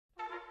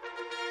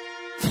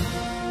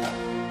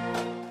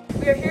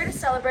We are here to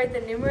celebrate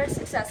the numerous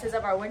successes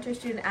of our winter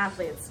student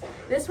athletes.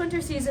 This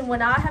winter season would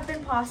not have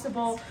been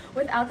possible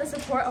without the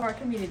support of our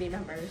community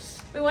members.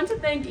 We want to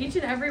thank each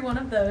and every one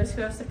of those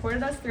who have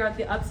supported us throughout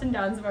the ups and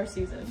downs of our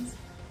seasons.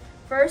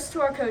 First,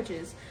 to our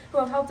coaches, who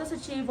have helped us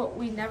achieve what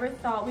we never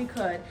thought we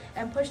could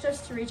and pushed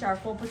us to reach our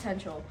full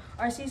potential.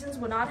 Our seasons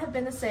would not have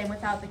been the same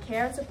without the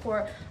care and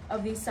support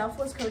of these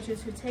selfless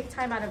coaches who take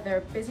time out of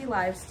their busy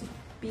lives to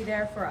be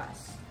there for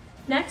us.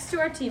 Next, to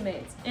our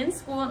teammates. In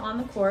school and on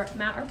the court,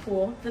 mat or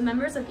pool, the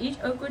members of each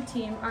Oakwood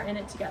team are in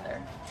it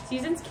together.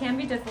 Seasons can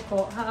be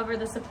difficult, however,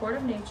 the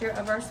supportive nature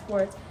of our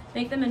sports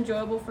make them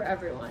enjoyable for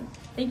everyone.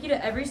 Thank you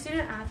to every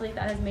student athlete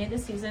that has made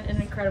this season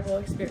an incredible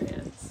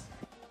experience.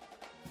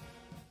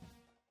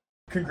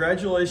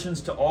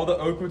 Congratulations to all the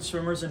Oakwood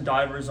swimmers and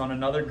divers on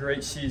another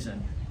great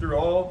season. Through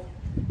all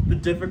the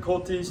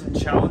difficulties and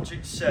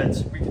challenging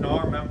sets, we can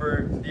all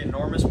remember the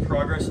enormous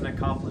progress and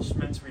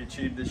accomplishments we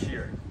achieved this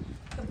year.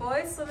 The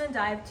boys swim and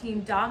dive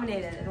team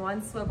dominated in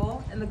one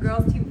swivel, and the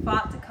girls team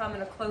fought to come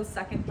in a close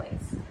second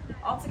place.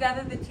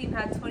 Altogether, the team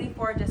had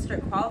 24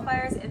 district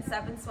qualifiers and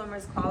 7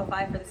 swimmers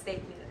qualify for the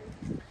state meet.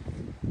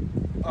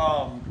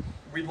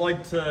 We'd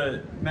like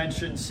to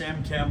mention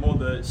Sam Campbell,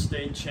 the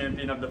state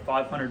champion of the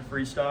 500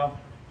 freestyle.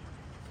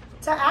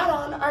 To add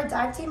on, our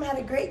dive team had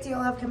a great deal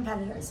of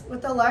competitors.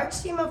 With a large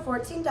team of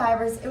 14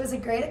 divers, it was a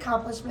great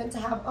accomplishment to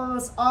have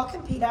almost all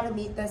compete at a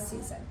meet this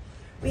season.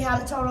 We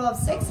had a total of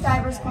 6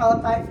 divers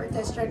qualify for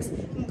districts,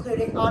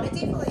 including Anna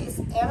DeFelice,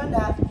 Anna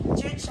Neff,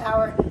 Jude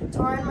Shower,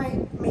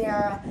 Torin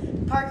Miera,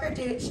 Parker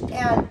Dooch,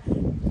 and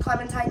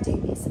Clementine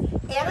Davies.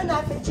 Anna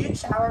Neff and Jude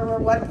Shower were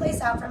 1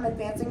 place out from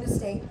advancing to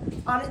state.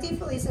 Anna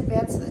DeFelice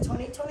advanced to the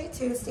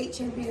 2022 state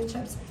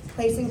championships,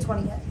 placing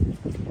 20th.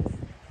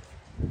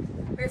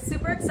 We're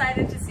super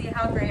excited to see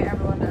how great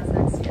everyone does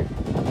next year.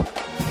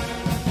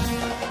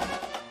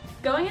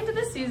 Going into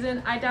this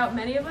season, I doubt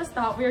many of us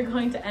thought we were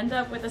going to end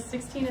up with a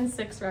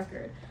 16-6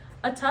 record.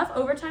 A tough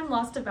overtime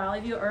loss to Valley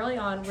View early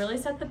on really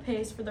set the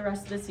pace for the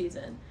rest of the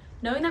season.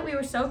 Knowing that we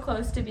were so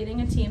close to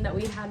beating a team that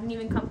we hadn't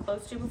even come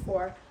close to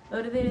before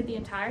motivated the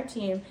entire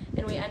team,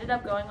 and we ended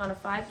up going on a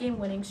 5-game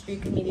winning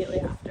streak immediately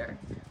after.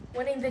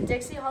 Winning the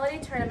Dixie Holiday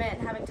Tournament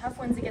and having tough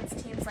wins against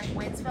teams like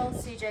Waynesville,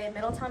 CJ,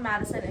 Middletown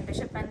Madison, and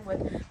Bishop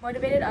Benwood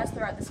motivated us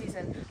throughout the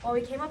season. While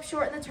we came up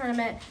short in the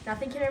tournament,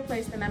 nothing can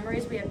replace the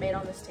memories we have made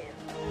on this team.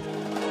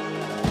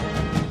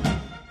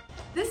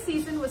 This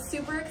season was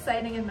super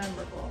exciting and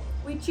memorable.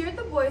 We cheered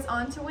the boys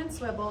on to win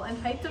swivel and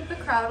hyped up the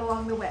crowd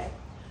along the way.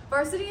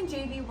 Varsity and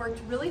JV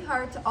worked really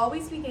hard to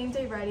always be game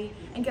day ready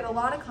and get a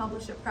lot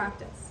accomplished at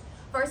practice.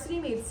 Varsity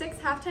made 6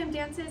 halftime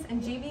dances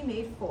and JV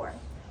made 4.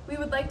 We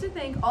would like to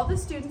thank all the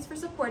students for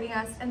supporting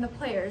us and the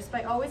players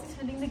by always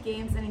attending the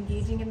games and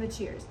engaging in the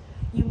cheers.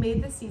 You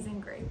made this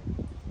season great.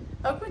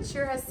 Oakwood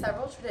Cheer has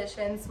several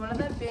traditions, one of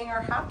them being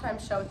our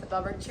halftime show with the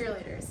Bellbrook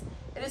cheerleaders.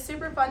 It is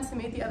super fun to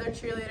meet the other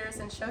cheerleaders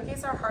and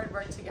showcase our hard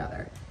work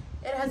together.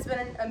 It has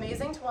been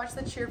amazing to watch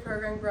the cheer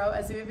program grow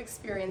as we've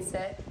experienced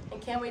it,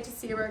 and can't wait to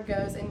see where it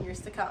goes in years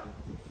to come.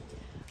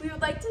 We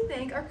would like to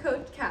thank our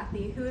coach,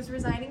 Kathy, who is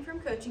resigning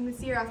from coaching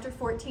this year after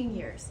 14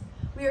 years.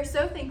 We are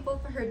so thankful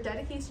for her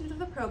dedication to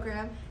the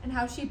program and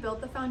how she built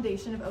the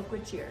foundation of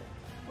Oakwood Cheer.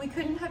 We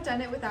couldn't have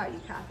done it without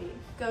you, Kathy.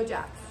 Go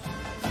Jacks!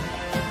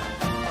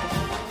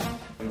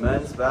 The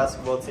men's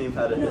basketball team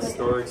had a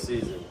historic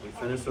season. We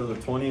finished with a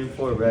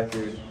 20-4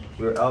 record.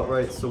 We were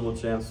outright swivel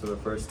champs for the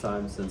first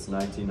time since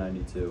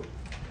 1992.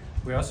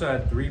 We also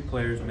had 3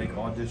 players make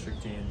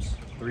all-district teams,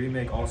 3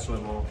 make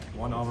all-swivel,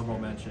 1 honorable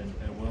mention,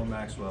 and Will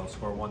Maxwell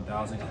score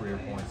 1,000 career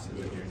points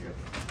as a junior.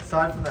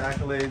 Aside from the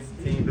accolades,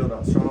 the team built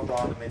a strong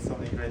bond and made so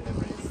many great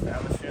memories. The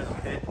atmosphere in the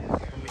pit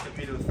when we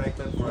competed with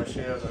Franklin for our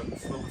share of the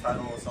swivel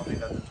title was something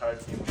that the entire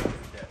team will never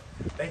forget.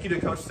 Thank you to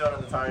Coach Stone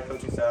and the entire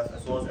coaching staff,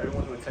 as well as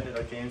everyone who attended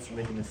our games for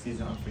making this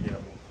season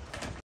unforgettable.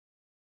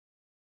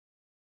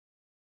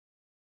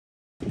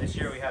 This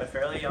year we had a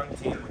fairly young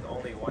team with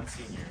only 1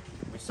 senior.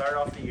 We started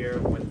off the year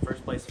with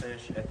first place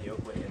finish at the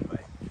Oakwood Invite.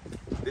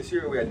 This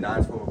year we had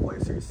 9 swivel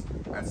placers.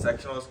 At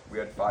sectionals we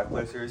had 5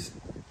 placers,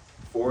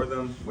 4 of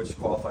them which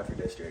qualified for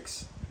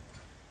districts.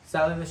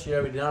 Sadly this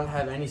year we did not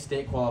have any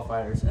state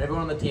qualifiers.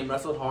 Everyone on the team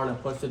wrestled hard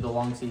and pushed through the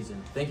long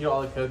season. Thank you to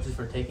all the coaches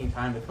for taking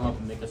time to come up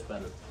and make us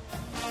better.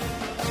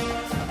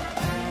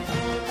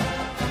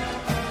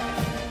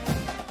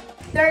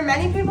 There are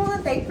many people to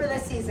thank for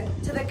this season.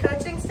 To the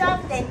coaching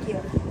staff, thank you.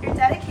 Your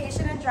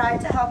dedication and drive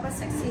to help us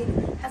succeed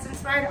has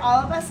inspired all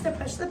of us to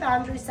push the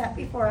boundaries set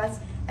before us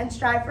and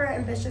strive for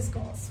ambitious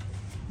goals.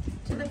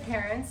 To the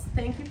parents,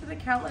 thank you for the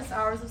countless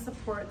hours of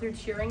support through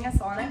cheering us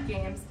on at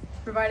games,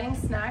 providing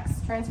snacks,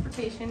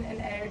 transportation,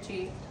 and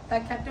energy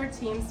that kept our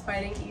teams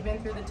fighting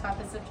even through the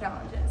toughest of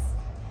challenges.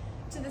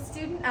 To the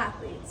student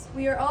athletes,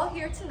 we are all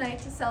here tonight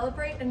to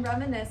celebrate and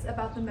reminisce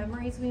about the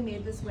memories we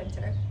made this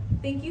winter.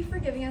 Thank you for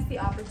giving us the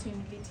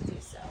opportunity to do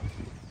so.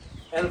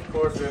 And of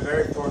course, we are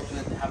very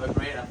fortunate to have a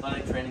great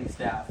athletic training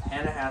staff,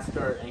 Hannah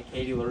Hasker and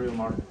Katie LaRue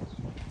Martin,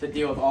 to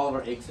deal with all of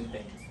our aches and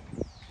pains.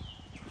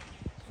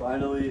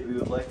 Finally, we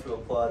would like to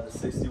applaud the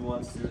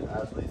 61 student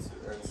athletes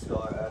who earned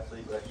Scholar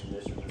Athlete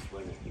recognition this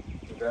winter.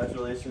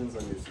 Congratulations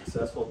on your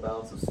successful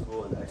balance of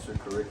school and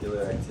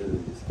extracurricular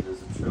activities. It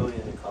is truly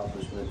an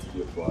accomplishment to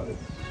be applauded.